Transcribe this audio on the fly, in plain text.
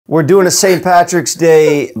We're doing a St. Patrick's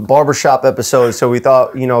Day barbershop episode, so we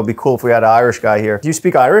thought, you know, it'd be cool if we had an Irish guy here. Do you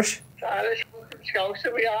speak Irish?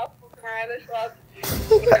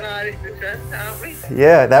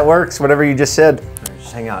 Yeah, that works, whatever you just said.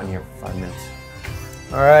 Just hang out in here for 5 minutes.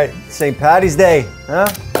 All right, St. Patty's Day, huh?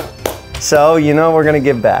 So, you know, we're gonna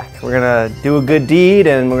give back. We're gonna do a good deed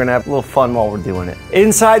and we're gonna have a little fun while we're doing it.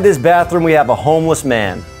 Inside this bathroom, we have a homeless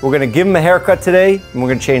man. We're gonna give him a haircut today and we're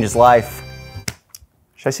gonna change his life.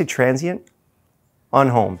 Should I say transient?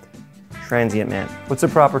 Unhomed. Transient man. What's the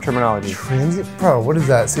proper terminology? Transient? Bro, what is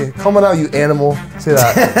that? See, come on out, you animal. Say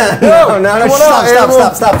that. No,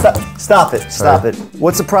 stop it.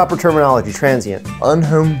 What's the proper terminology? Transient.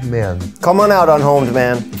 Unhomed man. Come on out, unhomed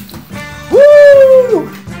man. Woo!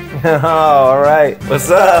 All right.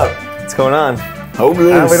 What's up? What's going on?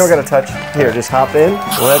 Homeless. We don't gotta touch. Here, just hop in.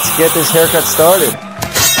 Let's get this haircut started.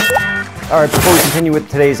 All right, before we continue with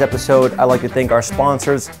today's episode, I'd like to thank our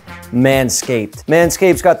sponsors, Manscaped.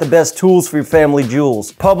 Manscaped's got the best tools for your family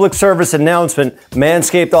jewels. Public service announcement,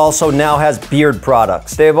 Manscaped also now has beard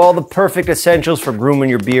products. They have all the perfect essentials for grooming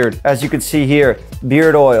your beard. As you can see here,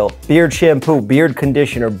 beard oil, beard shampoo, beard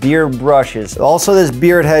conditioner, beard brushes. Also this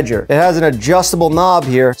beard hedger. It has an adjustable knob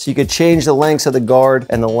here, so you can change the lengths of the guard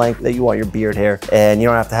and the length that you want your beard hair. And you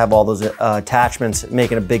don't have to have all those attachments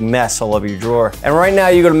making a big mess all over your drawer. And right now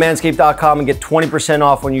you go to manscaped.com and get 20%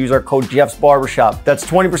 off when you use our code Jeff's Barbershop. That's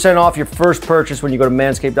 20% off your first purchase when you go to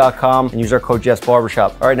manscaped.com and use our code Jeff's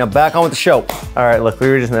Barbershop. All right, now back on with the show. All right, look, we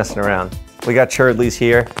were just messing around. We got Churdley's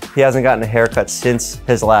here. He hasn't gotten a haircut since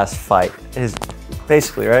his last fight.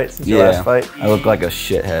 Basically, right? Since your last fight. I look like a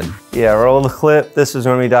shithead. Yeah, roll the clip. This was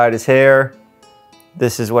when we dyed his hair.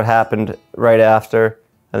 This is what happened right after.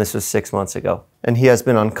 And this was 6 months ago. And he has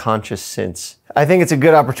been unconscious since. I think it's a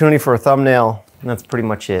good opportunity for a thumbnail. And that's pretty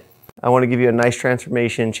much it. I want to give you a nice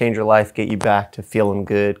transformation, change your life, get you back to feeling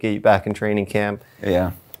good, get you back in training camp.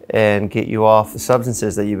 Yeah. And get you off the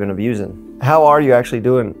substances that you've been abusing. How are you actually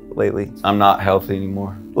doing lately? I'm not healthy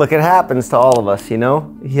anymore. Look, it happens to all of us, you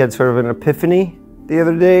know? He had sort of an epiphany the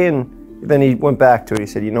other day, and then he went back to it. He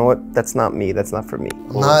said, you know what? That's not me. That's not for me.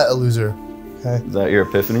 I'm not a loser, okay? Is that your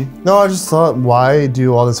epiphany? No, I just thought, why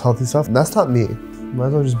do all this healthy stuff? That's not me. Might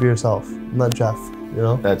as well just be yourself. I'm not Jeff, you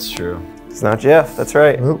know? That's true. It's not Jeff, that's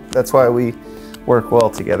right. Nope. That's why we work well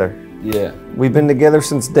together. Yeah. We've been together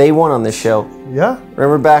since day one on this show. Yeah?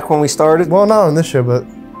 Remember back when we started? Well, not on this show, but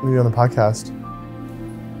maybe on the podcast.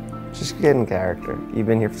 Just get in character. You've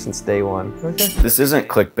been here since day one. Okay. This isn't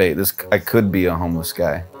clickbait. I could be a homeless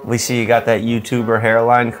guy. We see you got that YouTuber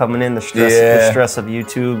hairline coming in. The stress of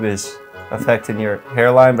YouTube is affecting your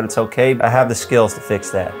hairline, but it's okay. I have the skills to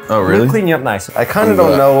fix that. Oh, really? I'm gonna clean you up nice. I kind of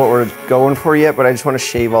don't know what we're going for yet, but I just want to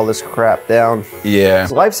shave all this crap down. Yeah.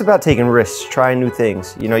 Life's about taking risks, trying new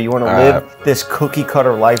things. You know, you want to live this cookie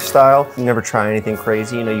cutter lifestyle. You never try anything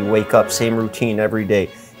crazy. You know, you wake up, same routine every day.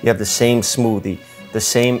 You have the same smoothie, the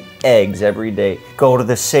same eggs every day. Go to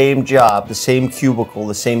the same job, the same cubicle,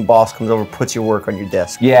 the same boss comes over, puts your work on your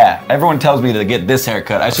desk. Yeah, everyone tells me to get this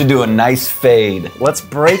haircut. I should do a nice fade. Let's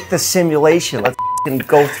break the simulation. Let's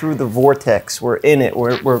go through the vortex. We're in it.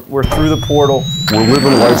 We're through the portal. We're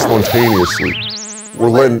living life spontaneously. We're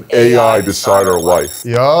letting AI decide our life.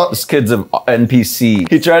 Yeah. This kid's an NPC.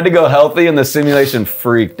 He tried to go healthy and the simulation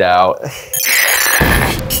freaked out.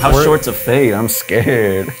 How short's a fade? I'm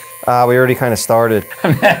scared. We already kind of started.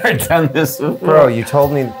 I've never done this before. Bro, you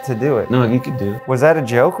told me to do it. No, you could do it. Was that a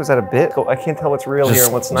joke? Was that a bit? I can't tell what's real here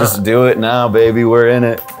and what's not. Just do it now, baby. We're in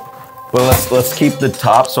it. Well, let's keep the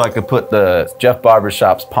top so I could put the Jeff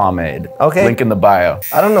Barbershop's pomade. Okay. Link in the bio.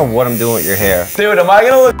 I don't know what I'm doing with your hair. Dude, am I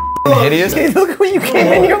gonna look hideous? Hey, look what you came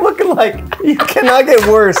in here looking like. You cannot get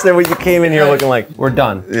worse than what you came in here looking like. We're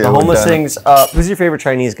done. Yeah, the homeless done. thing's Who's your favorite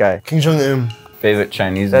Chinese guy? King Jong-un. Favorite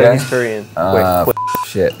Chinese guy? He's Korean. Wait.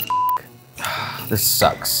 Shit. This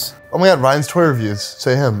sucks. Oh my God, Ryan's toy reviews.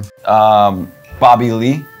 Say him. Bobby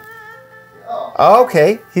Lee. Oh,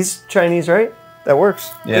 okay. He's Chinese, right? That works.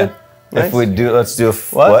 Yeah. Good. Nice. If we do, let's do a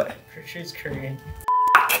What? She's Korean.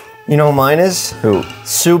 You know who mine is? Who?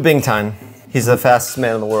 Su Bingtan. He's the fastest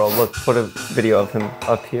man in the world. Look, put a video of him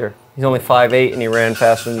up here. He's only 5'8" and he ran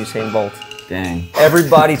faster than Usain Bolt. Dang.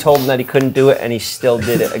 Everybody told him that he couldn't do it and he still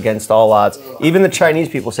did it against all odds. Even the Chinese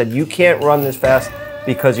people said, you can't run this fast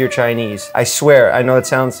because you're Chinese. I swear, I know it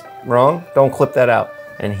sounds wrong. Don't clip that out.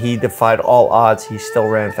 And he defied all odds. He still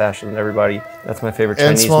ran faster than everybody. That's my favorite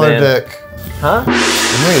Chinese man. And smaller dick. Huh?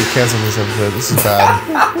 I'm gonna get canceled this episode. This is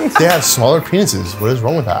bad. They have smaller penises. What is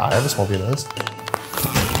wrong with that? I have a small penis.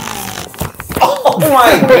 Oh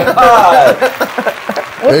my God!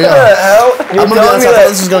 What the hell? I'm gonna be honest, I thought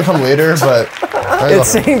this was gonna come later, but It's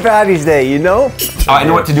St. Patty's Day, you know? Oh, I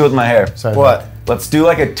know what to do with my hair. Sorry. What? Let's do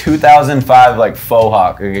like a 2005 like faux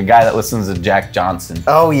hawk, like a guy that listens to Jack Johnson.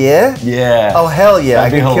 Oh, yeah? Yeah. Oh, hell yeah.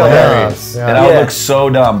 That'd be I can kill that. hilarious. Yeah. And I would Yeah. look so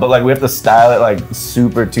dumb, but like we have to style it like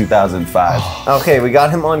super 2005. Okay, we got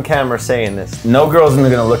him on camera saying this. No girl's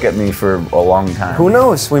gonna look at me for a long time. Who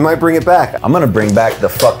knows? We might bring it back. I'm gonna bring back the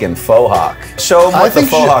fucking faux hawk. Show them I what the think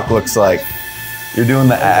faux you- hawk looks like. You're doing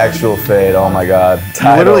the actual fade. Oh my god. You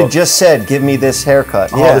literally just said, give me this haircut.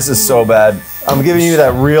 Oh, this is so bad. I'm giving you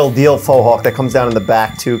that real deal faux hawk that comes down in the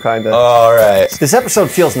back too, kind of. All right. This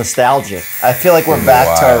episode feels nostalgic. I feel like we're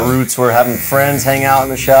back to our roots. We're having friends hang out in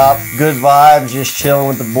the shop, good vibes, just chilling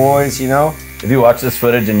with the boys, you know? If you watch this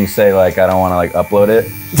footage and you say like I don't want to like upload it,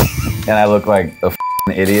 and I look like a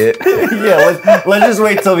idiot, Yeah, let's just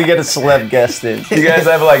wait till we get a celeb guest in. you guys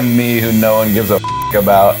have like me who no one gives a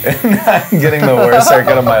about, and I'm getting the worst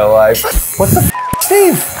haircut of my life. What the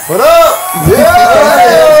Steve? What up? Yeah!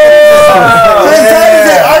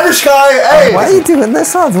 Irish guy, hey! Why are you doing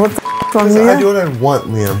this, Oz? What the wrong with I you? do what I want,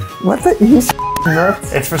 Liam. What the? You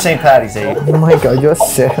nuts? It's for St. Patty's Day. Oh my god, you're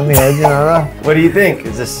sick on the head, you know that? What do you think?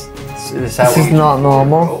 Is this how This is not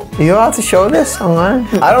normal. Are you allowed to show this online?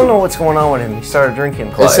 I don't know what's going on with him. He started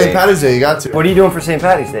drinking. It's St. Patty's Day, you got to. What are you doing for St.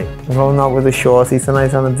 Patty's Day? I'm going out with a shorty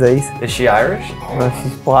tonight on a date. Is she Irish? No,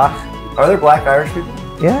 she's black. Are there black Irish people?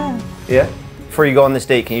 Yeah. Yeah. Before you go on this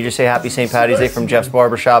date, can you just say Happy St. Patty's Day from Jeff's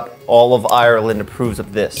Barbershop? All of Ireland approves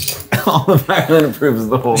of this. All of Ireland approves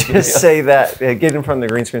the whole video. Just say that. Get in front of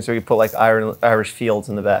the green screen so we can put like Irish fields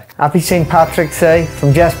in the back. Happy St. Patrick's Day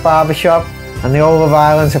from Jeff's Barbershop and the whole of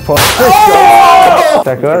Ireland support. Oh! Is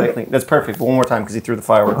that good? That's perfect. One more time because he threw the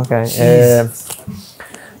fireworks. Okay.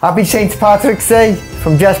 Happy St. Patrick's Day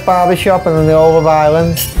from Jeff's Barbershop and the whole of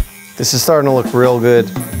Ireland. This is starting to look real good.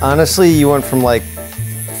 Honestly, you went from like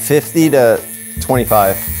 50 to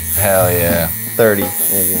 25, Hell yeah. 30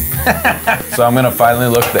 maybe. So I'm gonna finally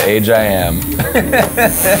look the age I am.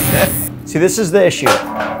 See, this is the issue.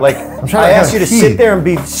 Like, trying I to asked you to pee. sit there and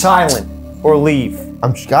be silent or leave.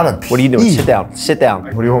 I'm gotta pee. What are you doing? Sit down. Sit down.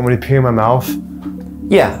 What do you want me to pee in my mouth?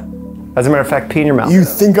 Yeah. As a matter of fact, pee in your mouth. You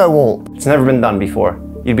think I won't? It's never been done before.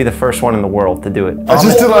 You'd be the first one in the world to do it. I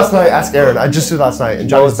just did last night. Ask Aaron. I just did last night. And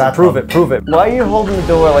Johnny's back. Prove it. Prove it. Why are you holding the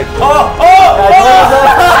door like?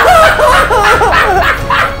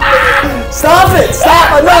 Stop it!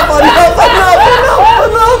 Stop! Enough!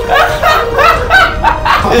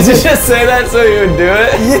 Did you just say that so you would do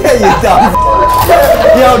it? Yeah, you dumb.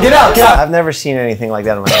 Yo, get out! Get out! I've never seen anything like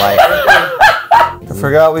that in my life. I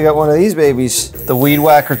forgot we got one of these babies. The Weed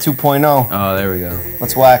Whacker 2.0. Oh, there we go.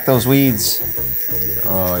 Let's whack those weeds.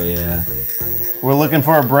 Oh yeah. We're looking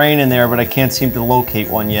for a brain in there, but I can't seem to locate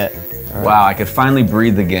one yet. Wow, I could finally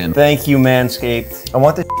breathe again. Thank you, Manscaped. I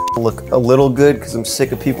want this to look a little good because I'm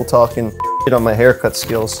sick of people talking shit on my haircut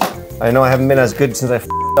skills. I know I haven't been as good since I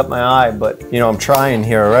f***ed up my eye, but you know, I'm trying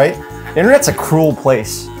here, right? The internet's a cruel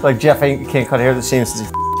place. Like Jeff can't cut hair the same since he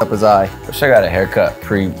f***ed up his eye. Wish I got a haircut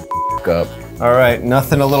pre-up. All right,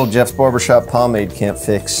 nothing a little Jeff's Barbershop pomade can't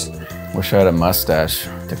fix. Wish I had a mustache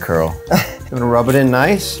to curl. You wanna rub it in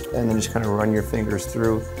nice, and then just kind of run your fingers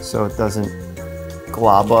through so it doesn't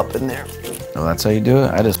glob up in there. Oh, that's how you do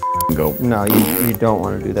it? I just go. No, you don't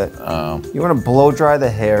want to do that. You want to blow dry the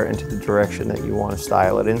hair into the direction that you want to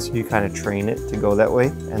style it in, so you kind of train it to go that way,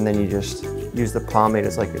 and then you just use the pomade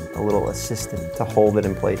as like a little assistant to hold it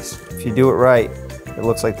in place. If you do it right, it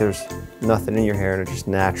looks like there's nothing in your hair and it just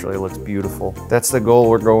naturally looks beautiful. That's the goal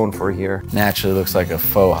we're going for here. Naturally looks like a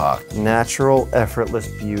faux hawk. Natural, effortless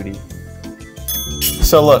beauty.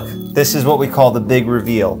 So look, this is what we call the big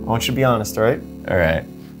reveal. I want you to be honest, all right? All right.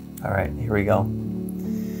 All right, here we go.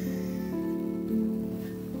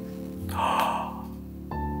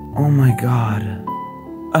 Oh my God.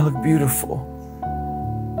 I look beautiful.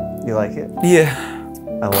 You like it? Yeah,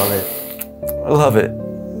 I love it. I love it.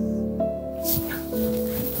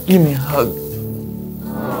 Give me a hug.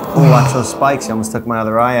 Oh, watch those spikes. You almost took my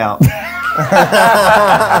other eye out.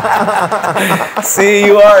 See,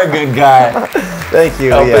 you are a good guy. Thank you.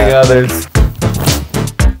 Helping yeah. others.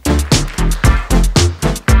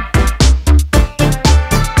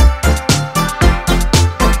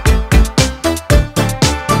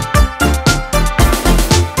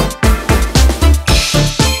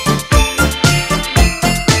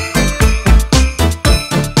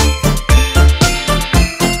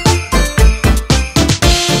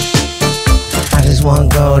 I just wanna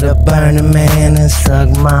go to Burning Man and suck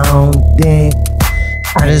my own dick.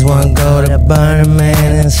 I just wanna go to Burning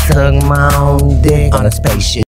Man and suck my own dick on a spaceship.